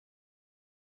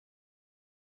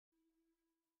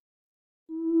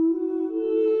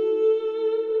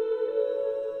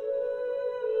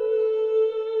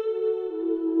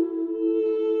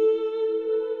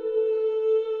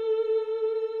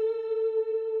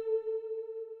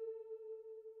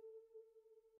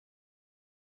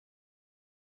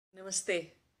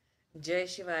Namaste. Jai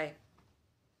Shivai.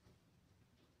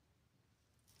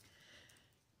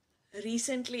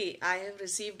 Recently, I have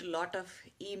received a lot of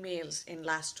emails in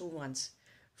last 2 months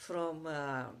from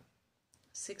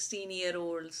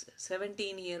 16-year-olds,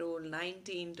 17-year-old,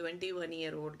 19,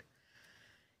 21-year-old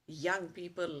young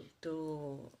people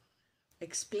to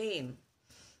explain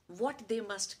what they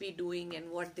must be doing and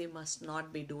what they must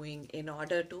not be doing in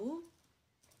order to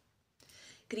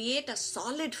create a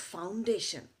solid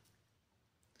foundation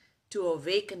to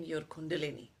awaken your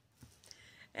Kundalini.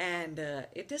 And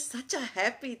it is such a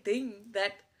happy thing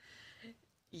that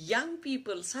young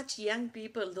people, such young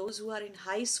people, those who are in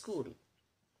high school,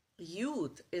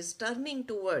 youth is turning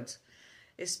towards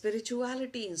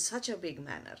spirituality in such a big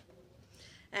manner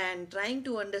and trying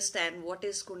to understand what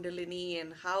is Kundalini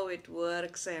and how it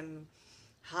works and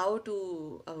how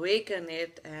to awaken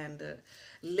it and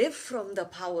live from the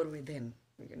power within,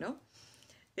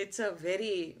 It's a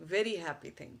very, very happy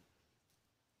thing.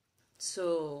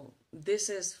 So this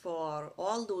is for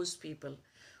all those people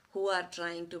who are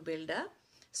trying to build a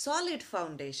solid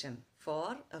foundation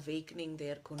for awakening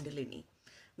their Kundalini.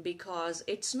 Because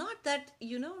it's not that,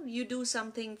 you do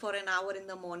something for an hour in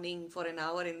the morning, for an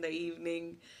hour in the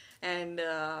evening, and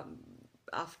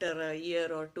after a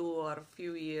year or two or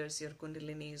few years, your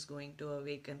Kundalini is going to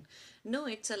awaken. No,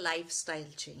 it's a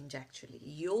lifestyle change actually.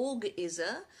 Yoga is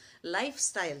a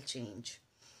lifestyle change.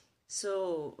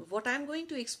 So what I'm going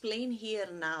to explain here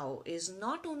now is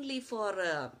not only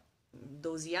for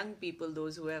those young people,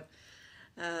 those who have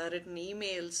written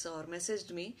emails or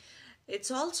messaged me,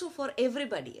 it's also for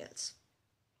everybody else.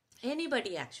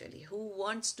 Anybody actually who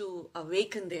wants to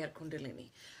awaken their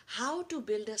Kundalini. How to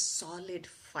build a solid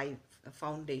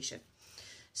foundation.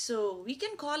 So we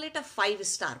can call it a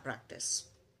 5-star practice.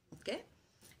 Okay?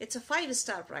 It's a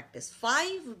 5-star practice.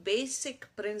 5 basic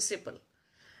principles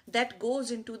that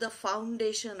goes into the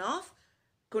foundation of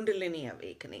Kundalini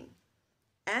awakening.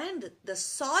 And the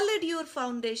solid your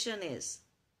foundation is,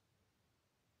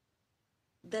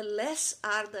 the less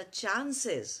are the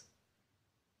chances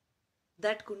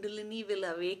that Kundalini will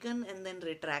awaken and then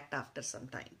retract after some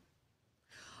time.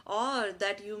 Or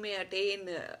that you may attain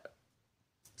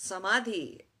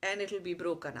Samadhi and it will be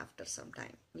broken after some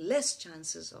time. Less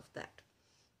chances of that.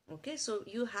 Okay, so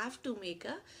you have to make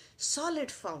a solid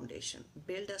foundation,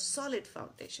 build a solid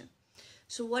foundation.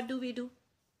 So what do we do?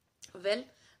 Well,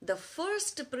 the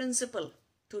first principle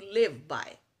to live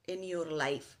by in your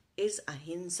life is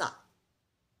ahimsa.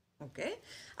 Okay,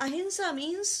 ahimsa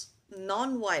means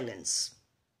non-violence.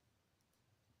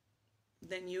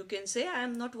 Then you can say, I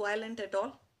am not violent at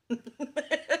all.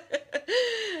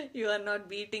 You are not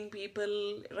beating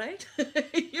people, right?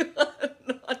 You are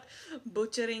not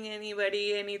butchering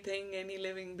anybody, anything, any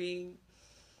living being.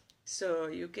 So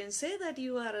you can say that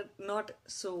you are not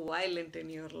so violent in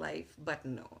your life, but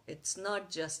no, it's not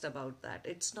just about that.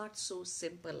 It's not so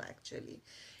simple actually.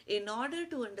 In order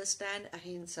to understand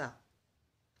ahimsa,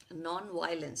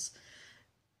 non-violence,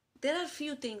 there are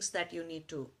few things that you need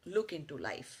to look into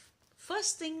life.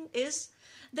 First thing is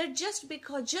that just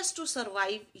to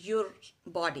survive your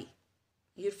body,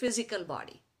 your physical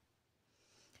body,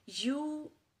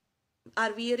 you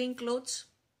are wearing clothes,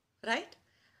 right?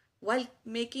 While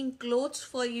making clothes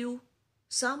for you,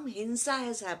 some hinsa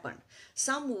has happened,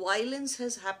 some violence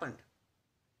has happened,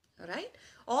 right?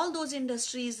 All those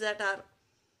industries that are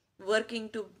working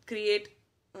to create,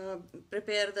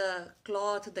 prepare the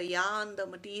cloth, the yarn, the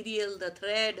material, the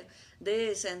thread,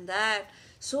 this and that,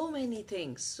 so many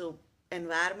things. So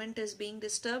environment is being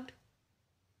disturbed,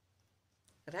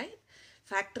 right?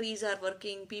 Factories are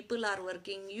working, people are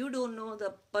working. You don't know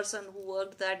the person who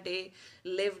worked that day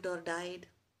lived or died.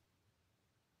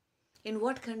 In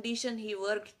what condition he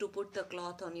worked to put the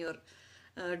cloth on your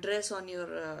dress on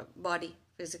your body,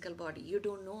 physical body. You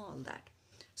don't know all that.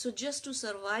 So just to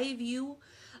survive you,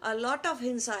 a lot of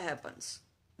hinsa happens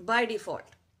by default.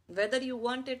 Whether you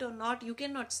want it or not, you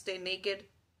cannot stay naked,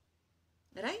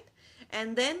 right?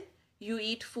 And then you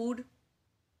eat food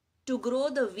to grow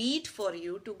the wheat for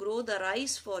you, to grow the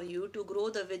rice for you, to grow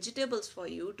the vegetables for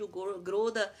you, to grow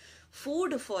the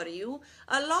food for you.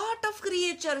 A lot of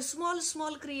creatures,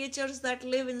 small creatures that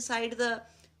live inside the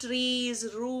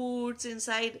trees, roots,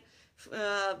 inside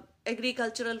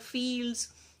agricultural fields.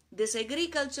 This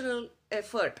agricultural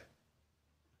effort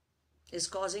is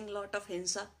causing a lot of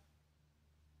hinsa,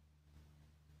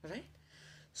 right?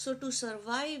 So to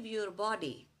survive your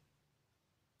body,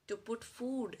 to put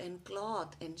food and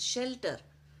cloth and shelter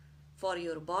for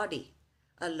your body,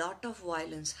 a lot of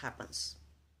violence happens.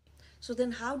 So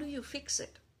then how do you fix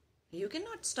it? You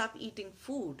cannot stop eating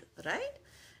food, right?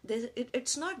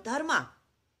 It's not dharma.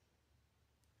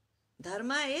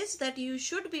 Dharma is that you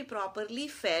should be properly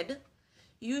fed,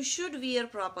 you should wear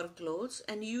proper clothes,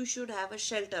 and you should have a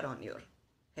shelter on your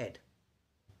head.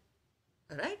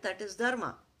 Right? That is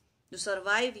dharma. To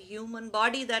survive human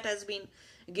body that has been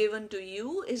given to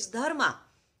you is dharma.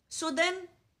 So then,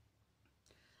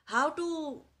 how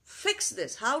to fix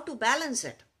this? How to balance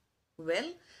it?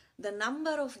 Well, there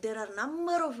are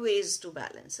number of ways to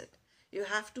balance it. You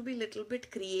have to be little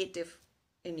bit creative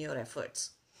in your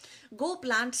efforts. Go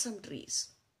plant some trees.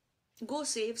 Go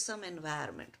save some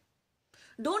environment.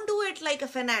 Don't do it like a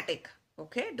fanatic.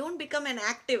 Okay? Don't become an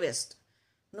activist.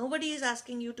 Nobody is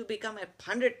asking you to become a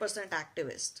 100%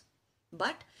 activist.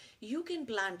 But you can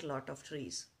plant a lot of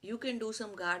trees. You can do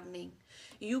some gardening.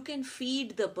 You can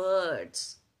feed the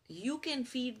birds. You can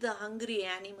feed the hungry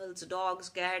animals, dogs,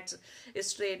 cats,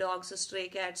 stray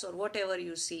cats, or whatever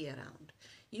you see around.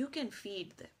 You can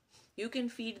feed them. You can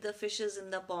feed the fishes in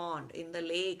the pond, in the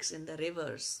lakes, in the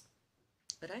rivers.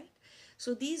 Right?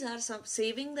 So these are some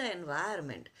saving the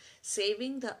environment,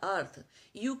 saving the earth.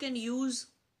 You can use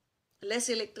less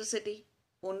electricity,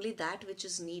 only that which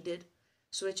is needed.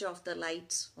 Switch off the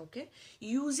lights, okay?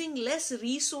 Using less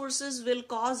resources will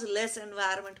cause less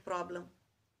environment problem.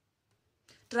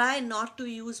 Try not to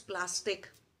use plastic,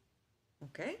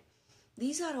 okay?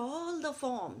 These are all the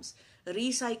forms.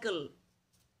 Recycle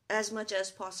as much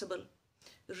as possible.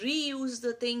 Reuse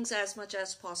the things as much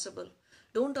as possible.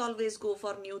 Don't always go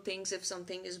for new things. If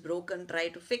something is broken, try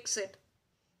to fix it.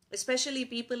 Especially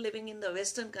people living in the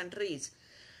Western countries.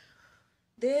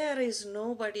 There is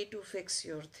nobody to fix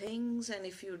your things, and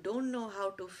if you don't know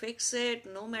how to fix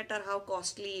it, no matter how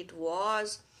costly it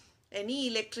was, any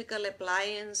electrical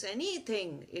appliance,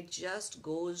 anything, it just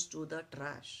goes to the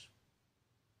trash.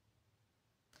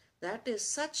 That is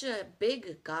such a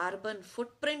big carbon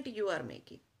footprint you are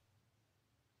making.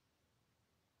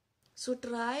 So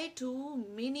try to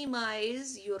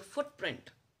minimize your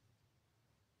footprint.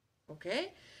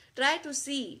 Okay? Try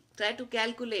to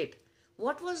calculate.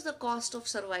 What was the cost of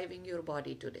surviving your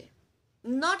body today?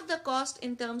 Not the cost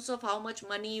in terms of how much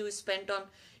money you spent on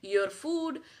your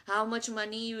food, how much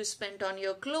money you spent on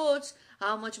your clothes,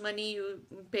 how much money you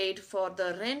paid for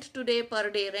the rent today,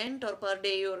 per day rent, or per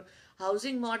day your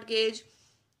housing mortgage,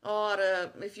 or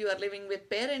if you are living with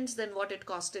parents, then what it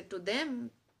costed to them.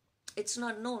 It's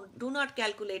not known. Do not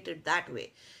calculate it that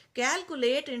way.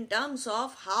 Calculate in terms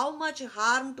of how much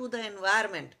harm to the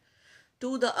environment,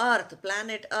 to the earth,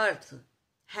 planet earth,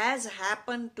 has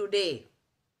happened today.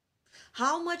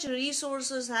 How much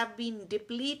resources have been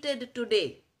depleted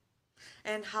today,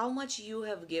 and how much you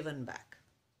have given back.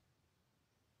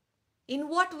 In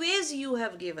what ways you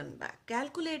have given back.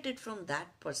 Calculate it from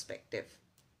that perspective.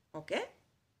 Okay?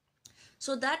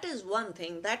 So that is one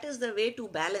thing. That is the way to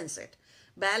balance it.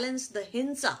 Balance the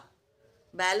hinsa.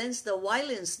 Balance the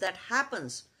violence that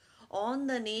happens on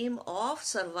the name of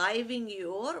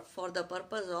for the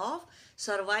purpose of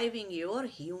surviving your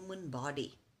human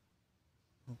body.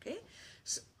 Okay?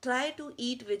 So try to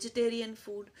eat vegetarian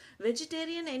food.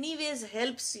 Vegetarian anyways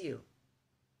helps you.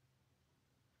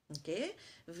 Okay?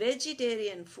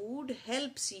 Vegetarian food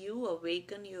helps you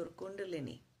awaken your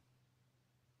Kundalini.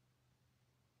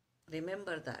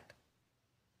 Remember that.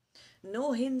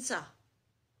 No hinsa.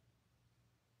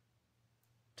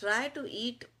 Try to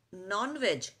eat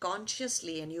non-veg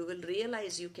consciously and you will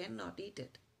realize you cannot eat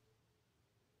it.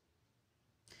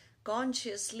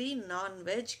 Consciously,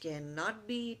 non-veg cannot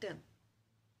be eaten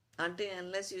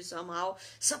unless you somehow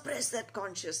suppress that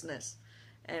consciousness.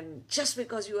 And just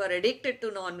because you are addicted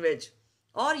to non-veg,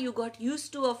 or you got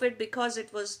used to of it because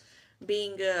it was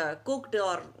being cooked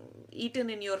or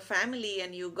eaten in your family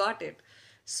and you got it.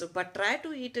 So, but try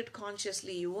to eat it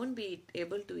consciously. You won't be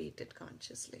able to eat it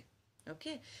consciously.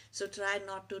 Okay, so try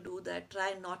not to do that.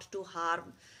 Try not to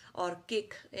harm or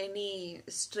kick any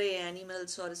stray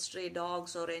animals or stray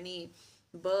dogs or any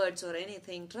birds or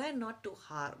anything. Try not to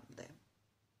harm them.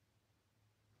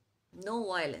 No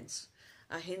violence,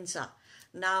 ahimsa.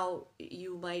 Now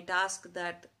you might ask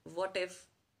that what if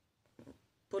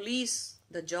police,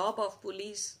 the job of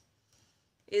police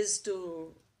is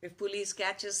to, if police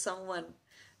catches someone,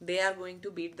 they are going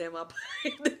to beat them up.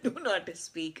 They do not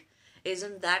speak.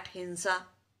 Isn't that hinsa,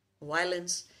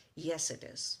 violence? Yes, it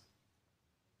is.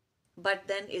 But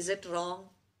then is it wrong?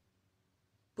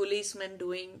 Policemen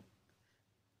doing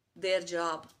their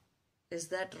job, is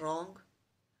that wrong?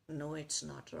 No, it's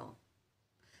not wrong.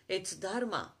 It's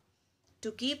dharma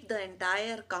to keep the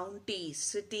entire county,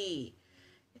 city,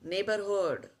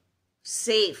 neighborhood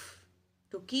safe,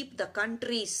 to keep the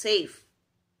country safe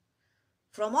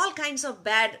from all kinds of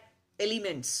bad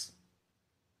elements.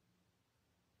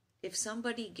 If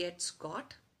somebody gets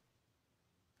caught,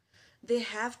 They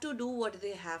have to do what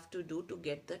they have to do to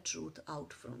get the truth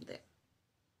out from them.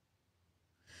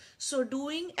 So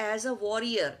doing as a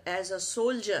warrior, as a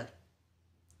soldier,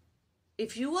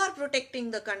 if you are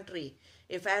protecting the country,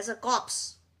 if as a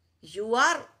cops you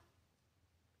are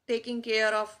taking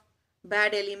care of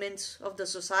bad elements of the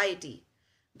society,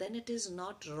 then it is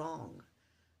not wrong.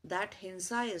 That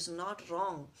hinsa is not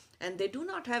wrong, and they do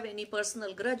not have any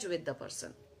personal grudge with the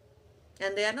person.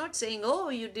 And they are not saying, oh,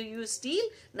 you steal?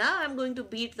 Now I'm going to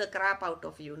beat the crap out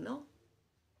of you. No.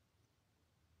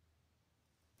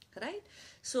 Right?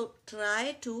 So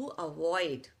try to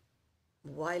avoid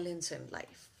violence in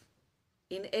life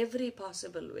in every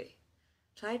possible way.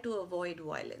 Try to avoid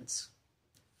violence.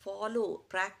 Follow,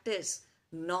 practice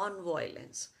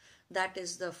non-violence. That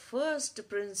is the first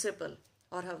principle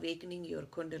of awakening your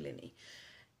Kundalini.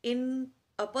 In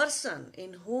a person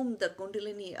in whom the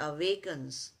Kundalini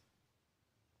awakens,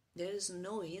 there is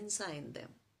no hinsa in them,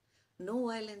 no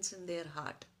violence in their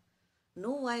heart,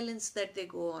 no violence that they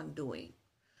go on doing.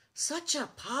 Such a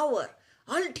power,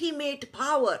 ultimate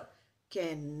power,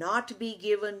 cannot be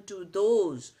given to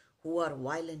those who are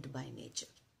violent by nature.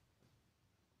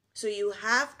 So you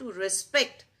have to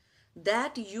respect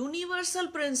that universal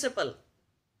principle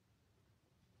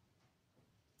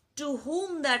to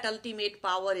whom that ultimate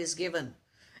power is given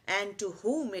and to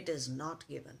whom it is not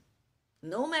given.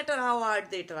 No matter how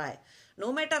hard they try,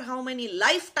 no matter how many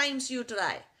lifetimes you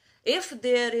try, if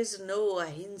there is no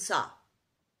ahimsa,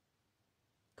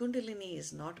 Kundalini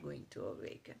is not going to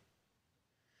awaken.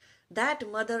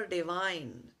 That Mother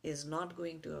Divine is not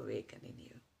going to awaken in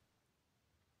you.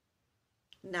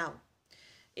 Now,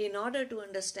 in order to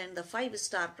understand the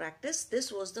 5-star practice,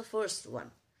 this was the first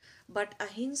one. But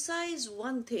ahimsa is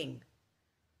one thing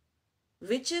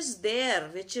which is there,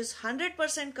 which is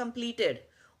 100% completed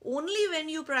only when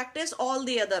you practice all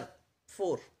the other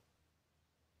 4.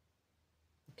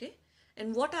 Okay?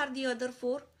 And what are the other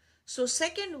 4? So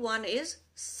second one is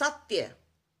Satya.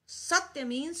 Satya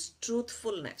means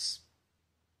truthfulness.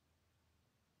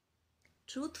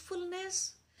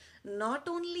 Truthfulness not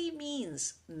only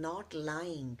means not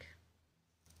lying.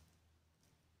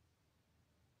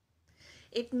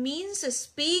 It means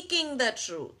speaking the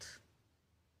truth.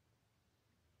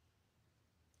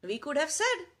 We could have said,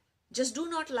 just do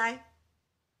not lie.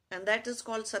 And that is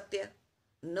called Satya.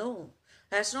 No,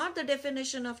 that's not the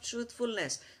definition of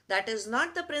truthfulness. That is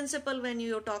not the principle when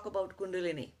you talk about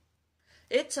Kundalini.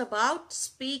 It's about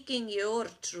speaking your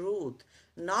truth.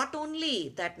 Not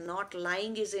only that not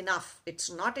lying is enough. It's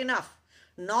not enough.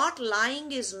 Not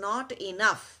lying is not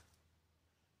enough.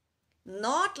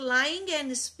 Not lying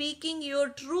and speaking your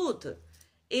truth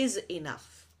is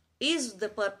enough. Is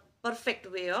the perfect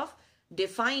way of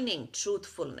defining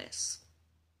truthfulness.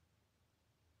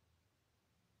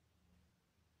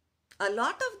 A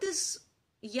lot of this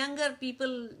younger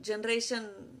people generation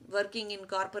working in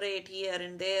corporate here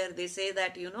and there, they say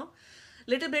that,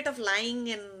 little bit of lying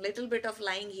and little bit of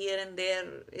lying here and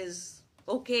there is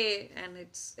okay and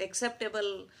it's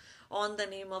acceptable on the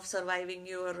name of surviving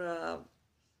your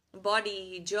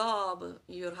body, job,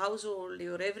 your household,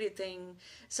 your everything.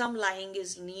 Some lying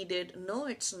is needed. No,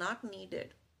 it's not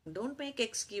needed. Don't make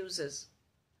excuses.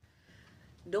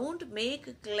 Don't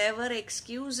make clever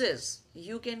excuses.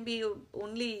 You can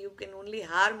only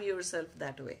harm yourself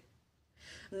that way.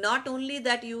 Not only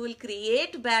that, you will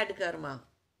create bad karma.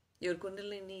 Your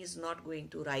Kundalini is not going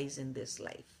to rise in this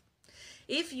life.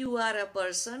 If you are a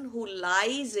person who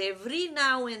lies every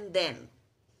now and then,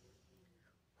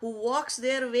 who walks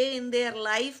their way in their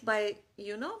life by,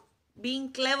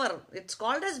 being clever. It's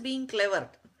called as being clever.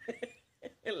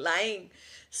 Lying,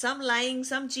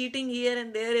 some cheating here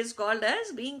and there is called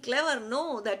as being clever.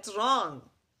 No, that's wrong.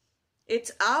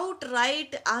 It's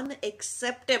outright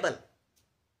unacceptable.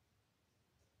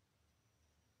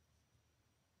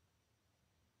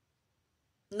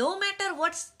 No matter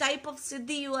what type of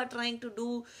siddhi you are trying to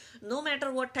do, no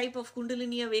matter what type of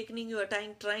Kundalini awakening you are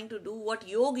trying to do, what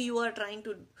yoga you are trying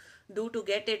to do to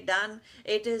get it done,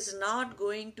 it is not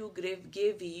going to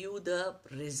give you the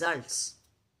results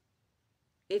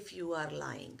if you are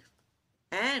lying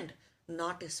and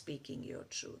not speaking your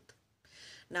truth.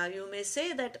 Now you may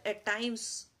say that at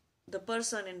times the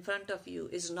person in front of you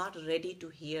is not ready to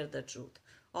hear the truth.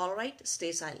 All right,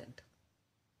 stay silent.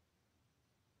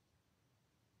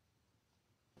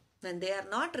 When they are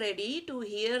not ready to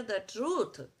hear the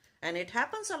truth, and it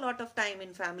happens a lot of time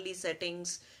in family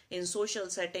settings, in social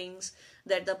settings,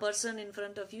 that the person in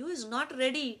front of you is not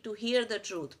ready to hear the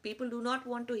truth. People do not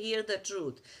want to hear the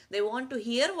truth. They want to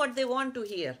hear what they want to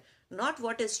hear, not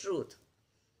what is truth.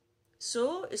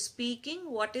 So,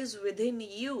 speaking what is within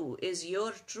you is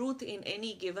your truth in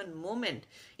any given moment.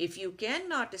 If you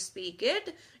cannot speak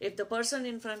it, if the person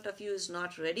in front of you is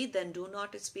not ready, then do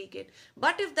not speak it.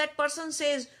 But if that person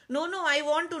says, no, no, I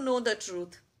want to know the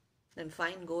truth, then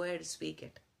fine, go ahead, speak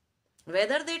it.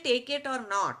 Whether they take it or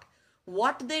not,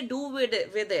 what they do with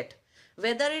it,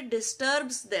 whether it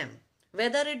disturbs them,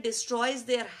 whether it destroys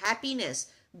their happiness,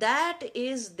 that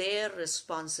is their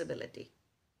responsibility,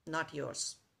 not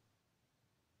yours.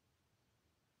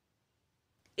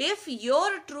 If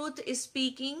your truth is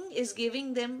speaking, is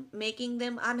giving them, making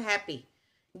them unhappy,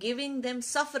 giving them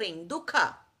suffering,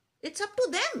 dukkha, it's up to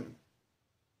them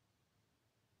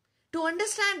to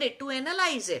understand it, to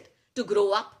analyze it, to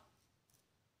grow up.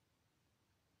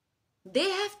 They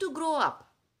have to grow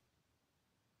up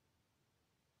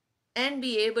and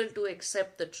be able to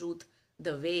accept the truth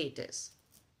the way it is.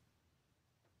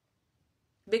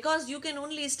 Because you can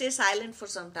only stay silent for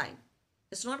some time.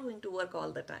 It's not going to work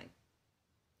all the time.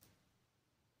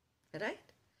 Right?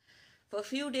 For a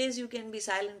few days you can be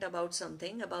silent about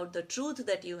something, about the truth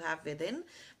that you have within,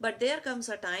 but there comes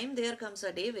a time, there comes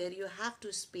a day where you have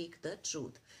to speak the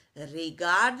truth,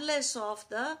 regardless of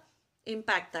the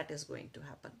impact that is going to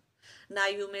happen. Now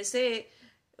you may say,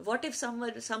 what if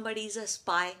somebody is a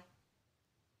spy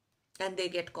and they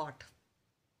get caught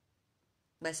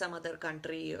by some other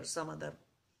country or some other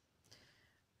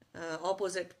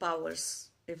opposite powers?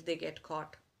 If they get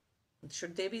caught,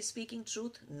 should they be speaking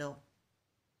truth? No.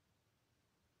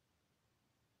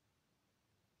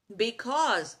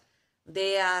 Because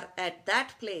they are at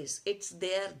that place, it's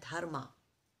their dharma.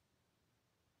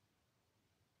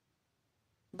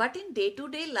 But in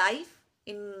day-to-day life,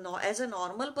 as a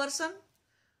normal person,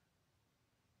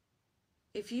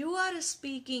 if you are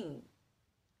speaking,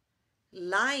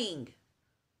 lying,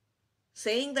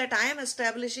 saying that I am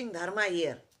establishing dharma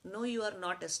here, no, you are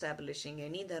not establishing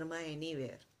any dharma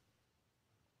anywhere.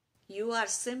 You are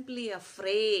simply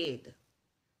afraid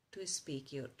to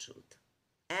speak your truth.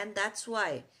 And that's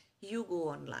why you go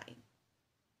online.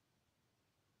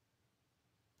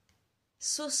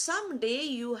 So someday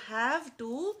you have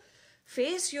to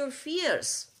face your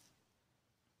fears.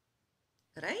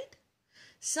 Right?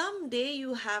 Someday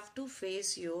you have to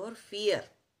face your fear.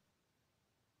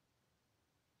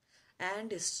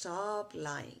 And stop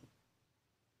lying.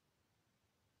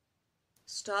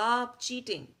 Stop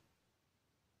cheating.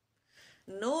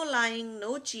 No lying,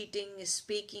 no cheating,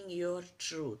 speaking your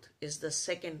truth is the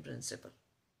second principle.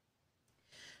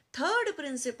 Third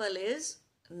principle is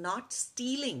not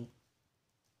stealing.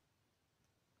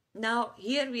 Now,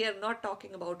 here we are not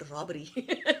talking about robbery.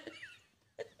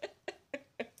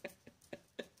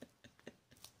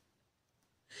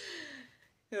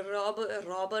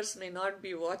 Robbers may not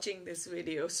be watching this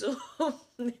video, so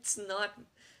it's not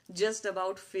just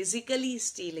about physically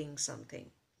stealing something.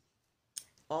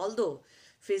 Although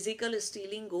physical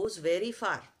stealing goes very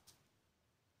far.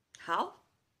 How?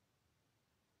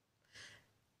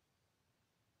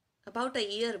 About a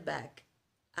year back,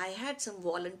 I had some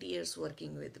volunteers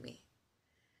working with me,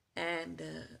 and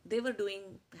they were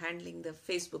handling the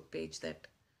Facebook page that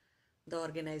the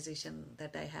organization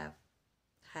that I have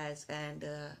has, and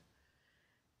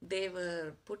they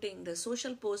were putting the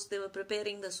social posts, they were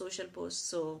preparing the social posts.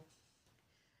 So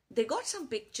they got some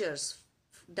pictures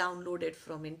downloaded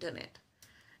from internet,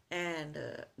 and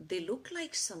they look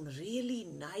like some really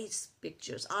nice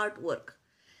pictures, artwork.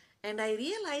 And I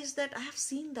realized that I have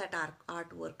seen that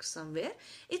artwork somewhere.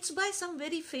 It's by some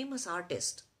very famous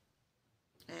artist,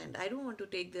 and I don't want to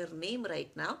take their name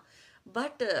right now,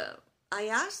 but I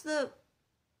asked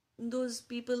those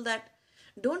people that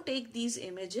don't take these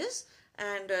images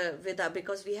and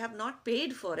because we have not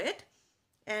paid for it,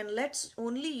 and let's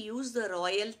only use the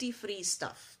royalty-free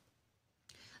stuff.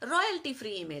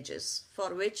 Royalty-free images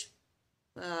for which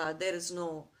there is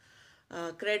no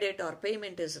credit or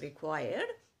payment is required,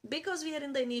 because we are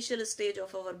in the initial stage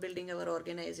of our building our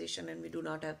organization and we do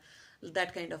not have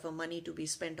that kind of a money to be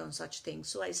spent on such things.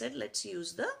 So I said, let's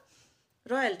use the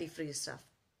royalty-free stuff.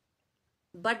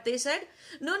 But they said,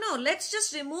 no, let's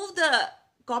just remove the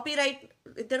copyright.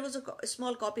 There was a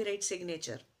small copyright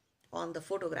signature on the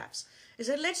photographs. They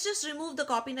said, let's just remove the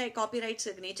copyright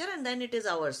signature and then it is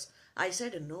ours. I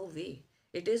said, no way.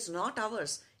 It is not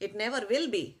ours. It never will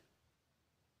be.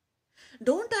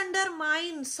 Don't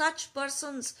undermine such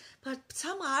persons. But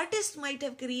some artist might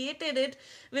have created it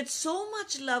with so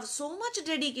much love, so much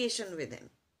dedication within.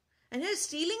 And you're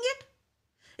stealing it?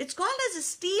 It's called as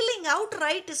stealing,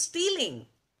 outright stealing.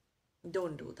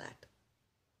 Don't do that.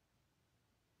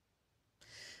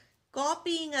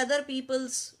 Copying other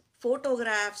people's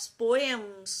photographs,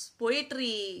 poems,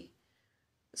 poetry,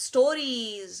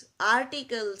 stories,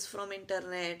 articles from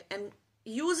internet and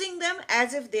using them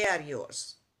as if they are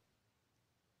yours.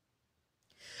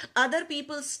 Other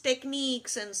people's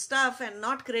techniques and stuff and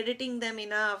not crediting them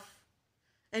enough,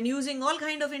 and using all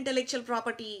kind of intellectual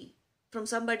property from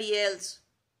somebody else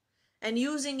and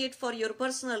using it for your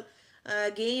personal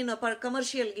gain or per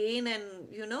commercial gain, and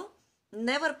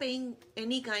never paying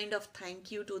any kind of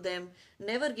thank you to them,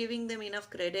 never giving them enough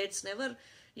credits, never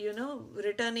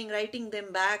returning, writing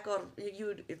them back, or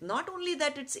you, not only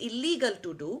that it's illegal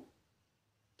to do.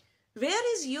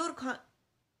 Where is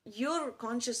your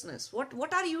consciousness?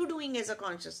 What are you doing as a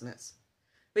consciousness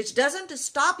which doesn't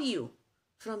stop you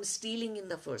from stealing in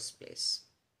the first place?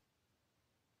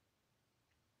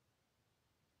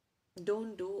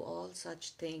 Don't do all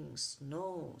such things.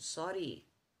 No, sorry.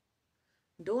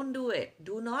 Don't do it.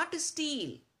 Do not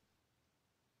steal.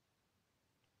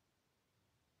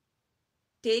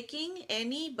 Taking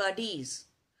anybody's.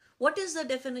 What is the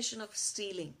definition of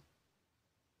stealing?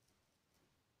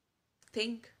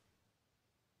 Think.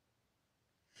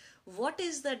 What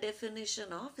is the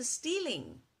definition of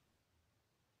stealing?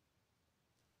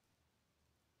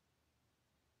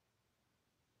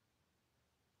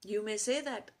 You may say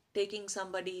that taking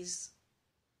somebody's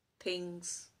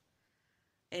things,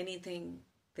 anything,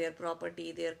 their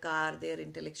property, their car, their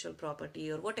intellectual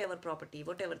property, or whatever property,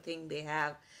 whatever thing they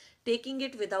have, taking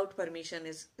it without permission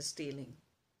is stealing.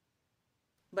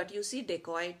 But you see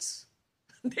dacoits,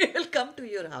 they will come to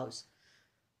your house.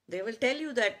 They will tell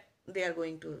you that they are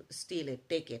going to steal it,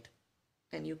 take it,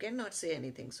 and you cannot say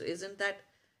anything. So isn't that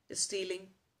stealing?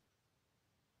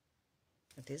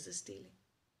 It is stealing.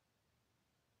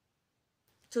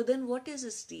 So then what is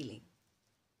stealing?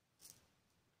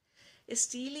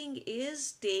 Stealing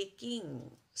is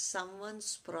taking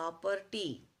someone's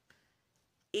property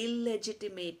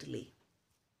illegitimately,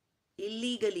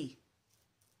 illegally,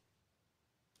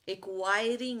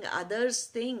 acquiring others'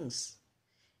 things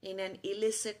in an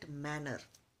illicit manner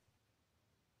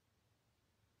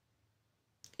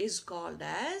is called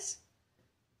as,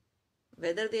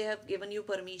 whether they have given you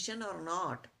permission or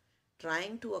not,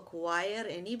 trying to acquire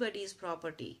anybody's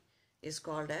property is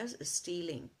called as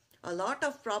stealing. A lot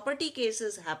of property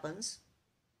cases happens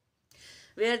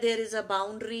where there is a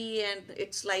boundary and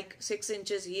it's like 6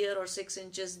 inches here or 6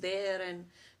 inches there, and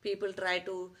people try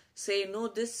to say, no,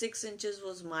 this 6 inches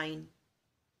was mine,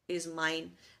 is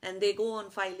mine, and they go on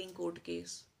filing court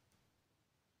case.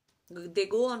 They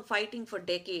go on fighting for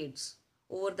decades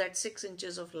over that 6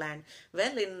 inches of land.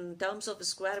 Well, in terms of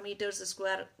square meters,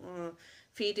 square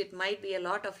feet, it might be a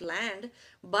lot of land,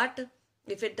 but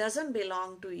if it doesn't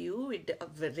belong to you,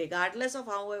 regardless of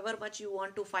however much you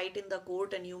want to fight in the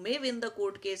court, and you may win the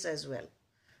court case as well,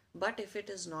 but if it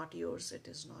is not yours, it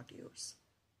is not yours.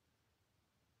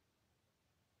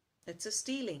 It's a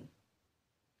stealing.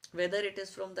 Whether it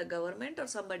is from the government or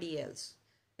somebody else,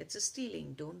 it's a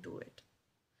stealing. Don't do it.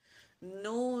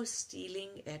 No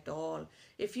stealing at all.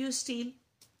 If you steal,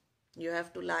 you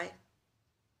have to lie.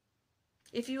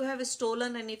 If you have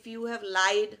stolen and if you have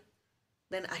lied,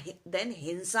 then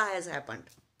hinsa has happened.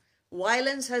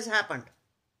 Violence has happened.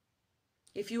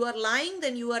 If you are lying,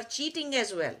 then you are cheating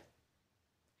as well.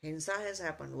 Hinsa has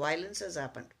happened. Violence has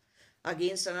happened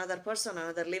against another person,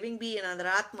 another living being, another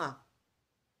atma,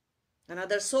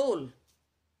 another soul.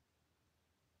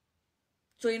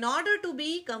 So in order to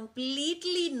be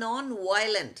completely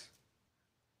non-violent,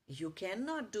 you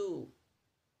cannot do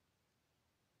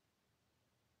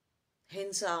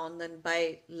hinsa on them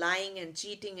by lying and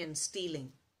cheating and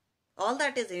stealing. All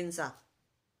that is hinsa,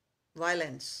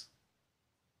 violence.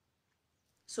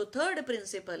 So third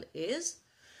principle is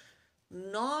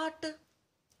not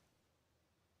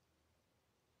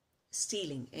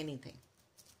stealing anything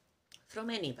from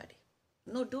anybody.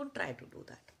 No, don't try to do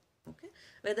that. Okay?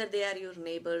 Whether they are your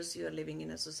neighbors, you are living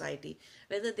in a society,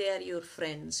 whether they are your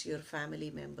friends, your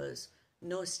family members,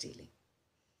 no stealing.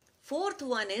 Fourth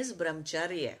one is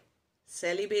brahmacharya,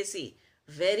 celibacy.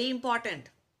 Very important.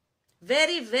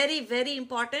 Very, very, very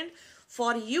important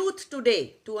for youth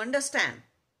today to understand.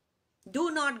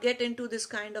 Do not get into this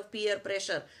kind of peer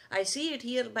pressure. I see it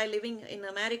here by living in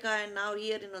America and now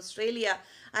here in Australia.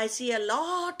 I see a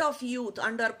lot of youth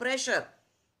under pressure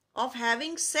of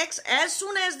having sex as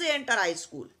soon as they enter high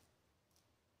school.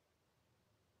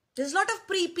 There's a lot of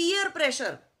peer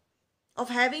pressure of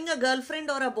having a girlfriend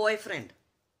or a boyfriend.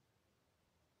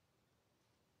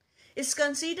 It's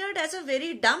considered as a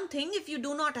very dumb thing if you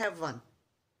do not have one.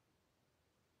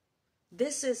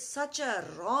 This is such a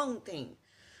wrong thing.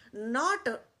 Not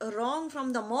wrong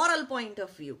from the moral point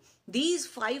of view. These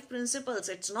 5 principles,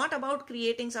 it's not about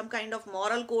creating some kind of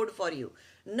moral code for you.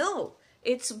 No,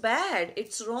 It's bad,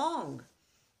 it's wrong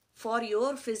for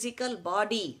your physical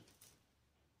body.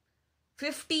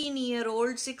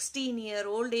 15-year-old,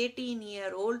 16-year-old,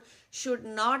 18-year-old should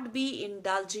not be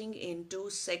indulging into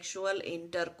sexual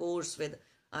intercourse with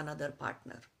another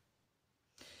partner.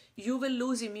 You will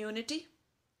lose immunity.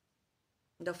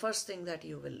 The first thing that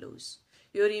you will lose.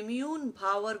 Your immune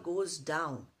power goes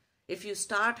down if you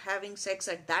start having sex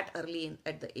at that early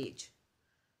at the age.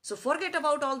 So forget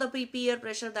about all the peer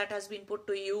pressure that has been put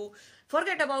to you.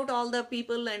 Forget about all the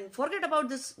people and forget about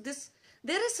this.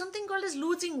 There is something called as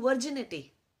losing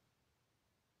virginity.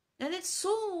 And it's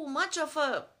so much of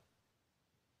a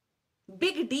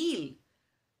big deal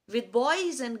with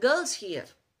boys and girls here.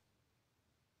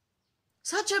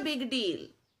 Such a big deal.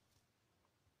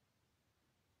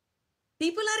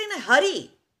 People are in a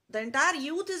hurry. The entire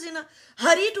youth is in a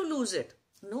hurry to lose it.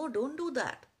 No, don't do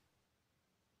that.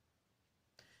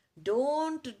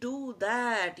 Don't do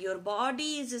that. Your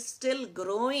body is still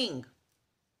growing.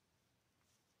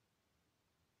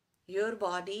 Your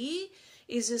body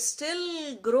is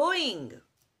still growing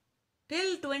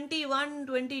till 21,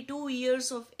 22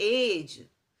 years of age.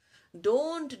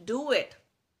 Don't do it.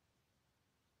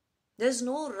 There's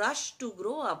no rush to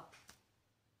grow up.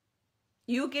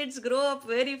 You kids grow up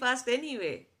very fast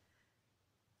anyway.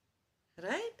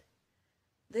 Right?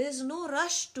 There's no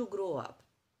rush to grow up.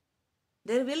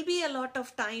 There will be a lot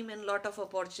of time and lot of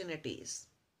opportunities.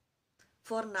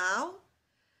 For now,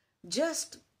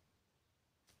 just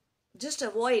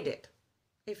avoid it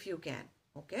if you can.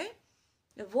 Okay?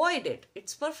 Avoid it.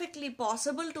 It's perfectly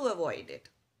possible to avoid it.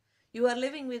 You are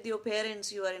living with your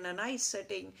parents. You are in a nice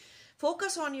setting.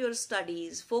 Focus on your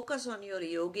studies. Focus on your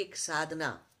yogic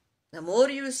sadhana. The more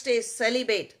you stay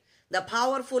celibate, the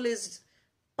powerful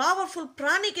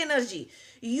pranic energy.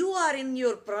 You are in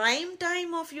your prime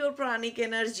time of your pranic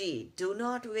energy. Do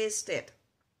not waste it.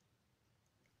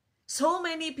 So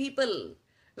many people,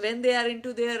 when they are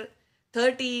into their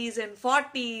 30s and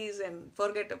 40s and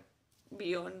forget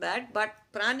beyond that, but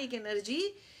pranic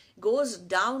energy goes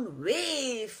down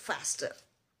way faster.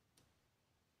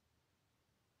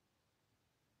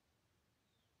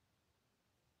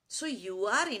 So you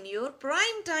are in your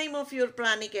prime time of your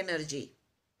pranic energy,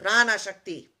 prana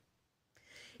shakti.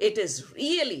 It is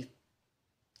really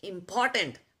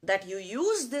important that you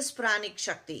use this pranic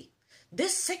shakti,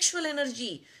 this sexual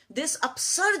energy, this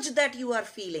upsurge that you are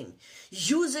feeling.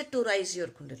 Use it to rise your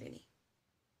kundalini.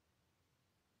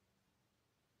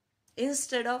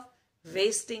 Instead of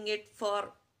wasting it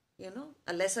for,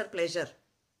 a lesser pleasure.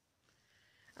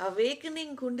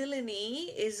 Awakening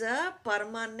kundalini is a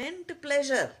permanent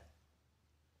pleasure.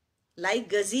 Like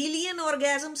gazillion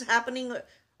orgasms happening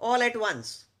all at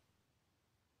once.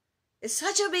 It's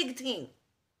such a big thing.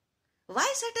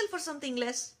 Why settle for something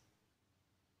less?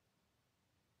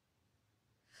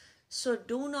 So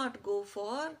do not go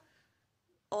for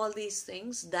all these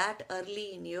things that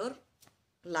early in your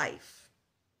life.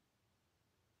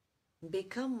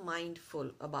 Become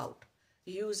mindful about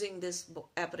using this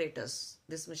apparatus,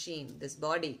 this machine, this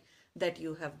body that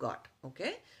you have got.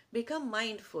 Okay? Become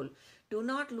mindful. Do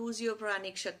not lose your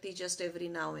pranic shakti just every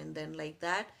now and then like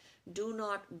that. Do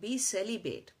not be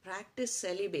celibate. Practice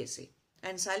celibacy.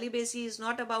 And celibacy is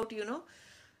not about,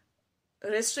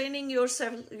 restraining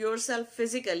yourself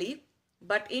physically,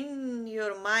 but in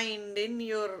your mind,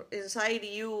 inside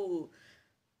you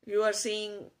are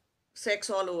seeing sex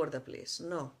all over the place.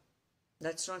 No,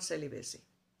 that's not celibacy.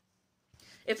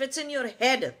 If it's in your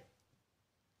head,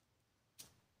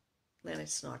 then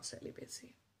it's not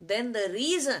celibacy. Then the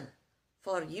reason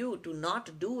for you to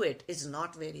not do it is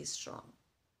not very strong.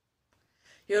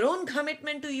 Your own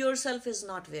commitment to yourself is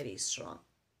not very strong.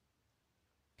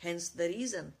 Hence the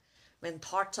reason when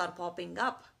thoughts are popping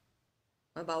up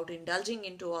about indulging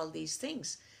into all these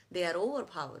things, they are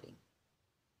overpowering.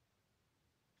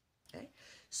 Okay?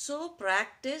 So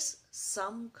practice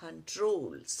some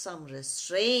control, some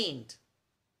restraint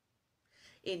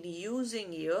in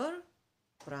using your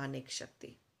pranic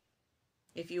shakti.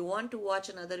 If you want to watch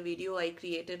another video I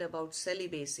created about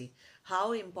celibacy,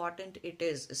 how important it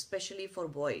is, especially for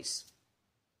boys,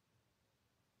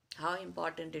 how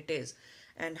important it is,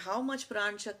 and how much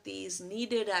pran shakti is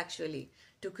needed actually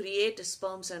to create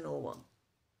sperms and ovum.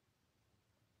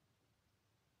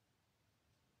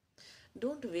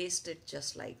 Don't waste it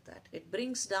just like that. It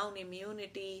brings down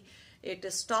immunity. It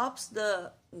stops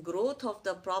the growth of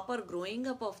the proper growing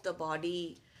up of the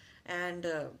body, and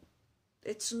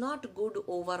it's not good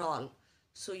overall.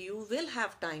 So you will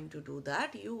have time to do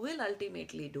that. You will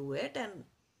ultimately do it. And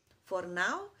for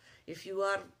now, if you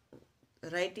are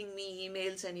writing me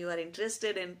emails and you are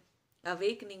interested in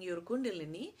awakening your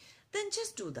kundalini, then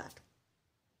just do that.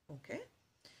 Okay?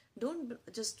 Don't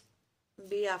just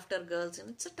be after girls, and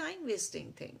it's a time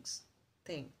wasting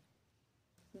thing.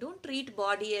 Don't treat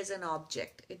body as an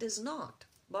object. It is not.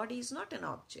 Body is not an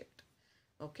object.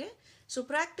 Okay? So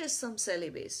practice some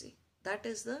celibacy. That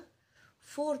is the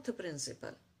fourth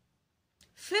principle.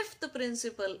 Fifth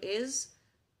principle is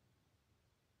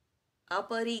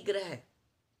aparigraha.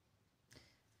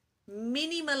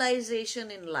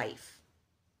 Minimalization in life.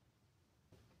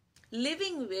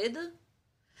 Living with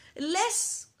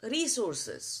less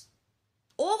resources.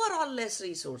 Overall less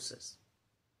resources.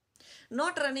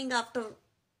 Not running after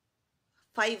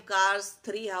 5 cars,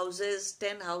 3 houses,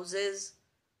 10 houses,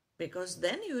 because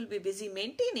then you will be busy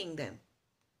maintaining them.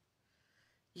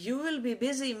 You will be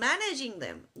busy managing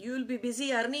them. You will be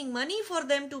busy earning money for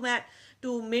them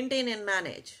to maintain and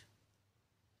manage.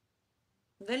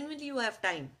 When will you have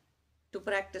time to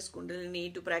practice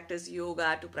Kundalini, to practice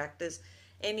yoga, to practice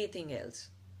anything else?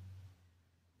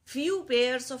 Few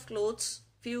pairs of clothes,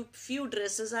 few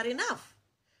dresses are enough.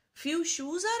 Few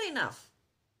shoes are enough.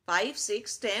 5,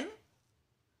 6, 10.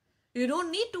 You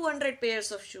don't need 200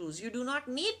 pairs of shoes. You do not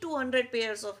need 200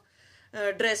 pairs of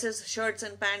dresses, shirts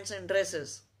and pants and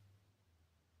dresses.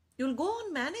 You'll go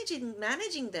on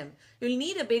managing them. You'll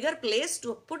need a bigger place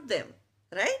to put them,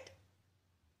 right?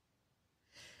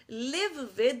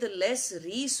 Live with less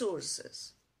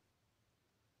resources.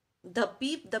 The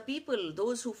people,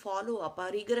 those who follow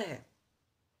aparigraha,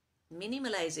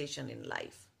 minimalization in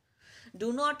life,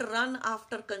 do not run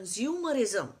after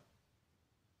consumerism.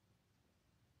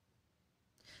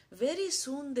 Very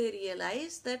soon they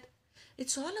realize that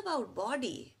it's all about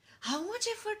body. How much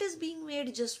effort is being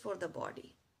made just for the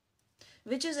body,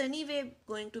 which is anyway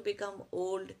going to become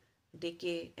old,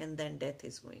 decay, and then death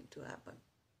is going to happen.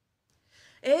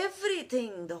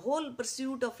 Everything, the whole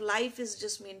pursuit of life is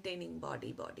just maintaining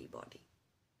body,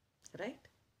 right?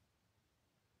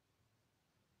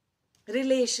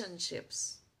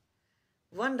 Relationships.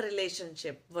 1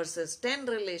 relationship versus 10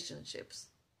 relationships.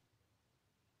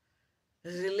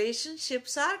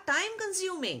 Relationships are time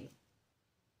consuming.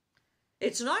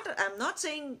 I'm not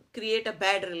saying create a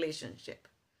bad relationship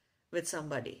with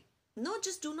somebody. No,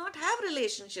 just do not have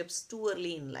relationships too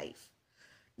early in life.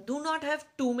 Do not have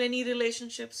too many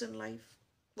relationships in life.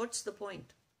 What's the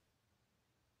point?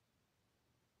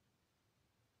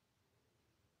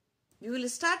 You will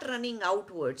start running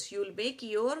outwards. You will make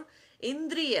your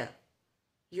indriya,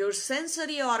 your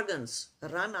sensory organs,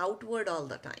 run outward all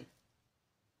the time.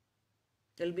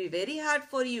 It will be very hard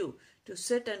for you to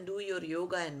sit and do your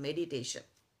yoga and meditation.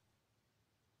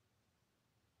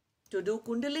 To do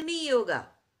Kundalini yoga,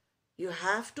 you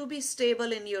have to be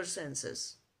stable in your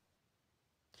senses.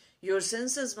 Your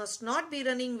senses must not be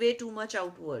running way too much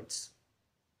outwards.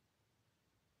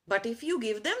 But if you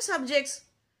give them subjects,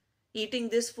 eating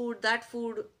this food, that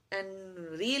food, and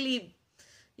really,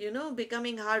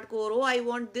 becoming hardcore, oh, I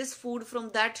want this food from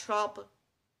that shop,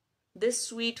 this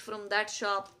sweet from that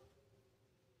shop,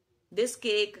 this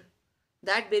cake,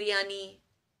 that biryani.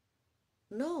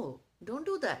 No, don't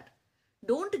do that.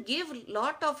 Don't give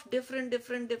lot of different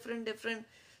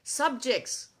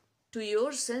subjects to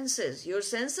your senses. Your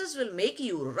senses will make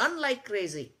you run like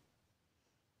crazy,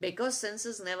 because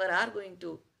senses never are going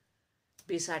to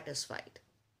be satisfied.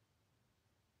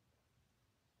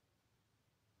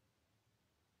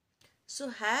 So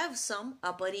have some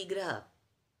aparigraha,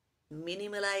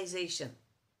 minimalization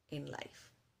in life.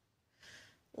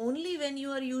 Only when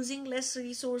you are using less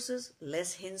resources,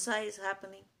 less hinsa is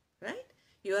happening, right?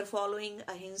 You are following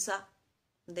ahimsa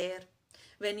there.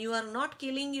 When you are not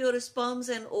killing your sperms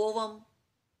and ovum,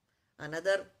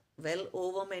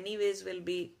 ovum anyways will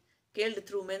be killed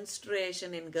through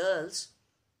menstruation in girls,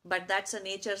 but that's a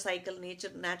nature cycle,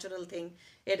 natural thing.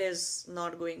 It is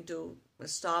not going to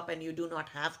stop, and you do not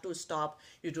have to stop.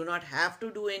 You do not have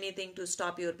to do anything to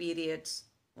stop your periods.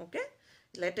 Okay?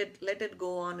 Let it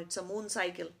go on. It's a moon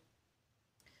cycle.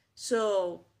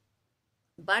 So,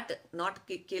 but not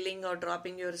killing or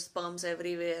dropping your sperms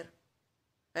everywhere.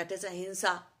 That is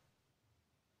ahimsa.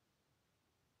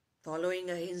 Following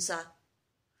ahimsa.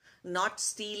 Not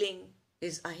stealing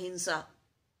is ahimsa.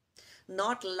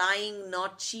 Not lying,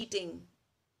 not cheating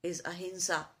is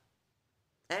ahimsa.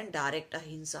 And direct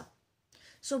ahimsa.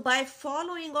 So by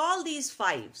following all these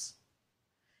 5s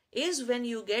is when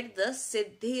you get the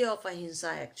siddhi of ahimsa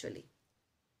actually.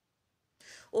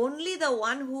 Only the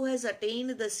one who has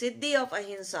attained the siddhi of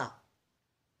ahimsa,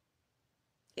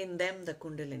 in them the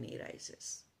Kundalini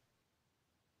rises.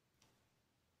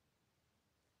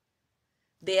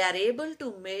 They are able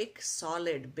to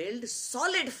build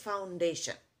solid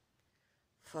foundation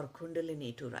for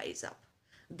Kundalini to rise up.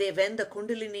 When the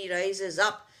Kundalini rises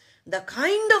up, the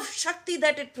kind of Shakti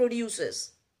that it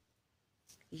produces,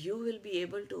 you will be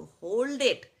able to hold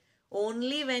it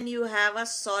only when you have a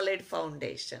solid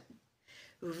foundation.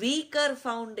 Weaker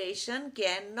foundation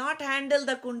cannot handle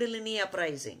the Kundalini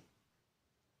uprising.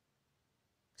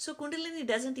 So Kundalini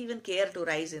doesn't even care to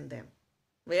rise in them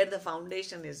where the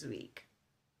foundation is weak,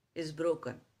 is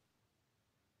broken.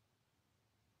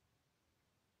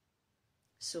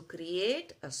 So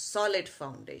create a solid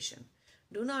foundation.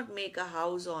 Do not make a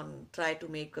house on, try to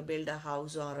build a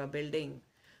house or a building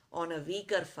on a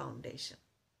weaker foundation.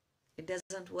 It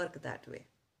doesn't work that way.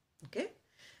 Okay?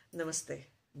 Namaste.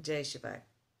 Jai Shivaya.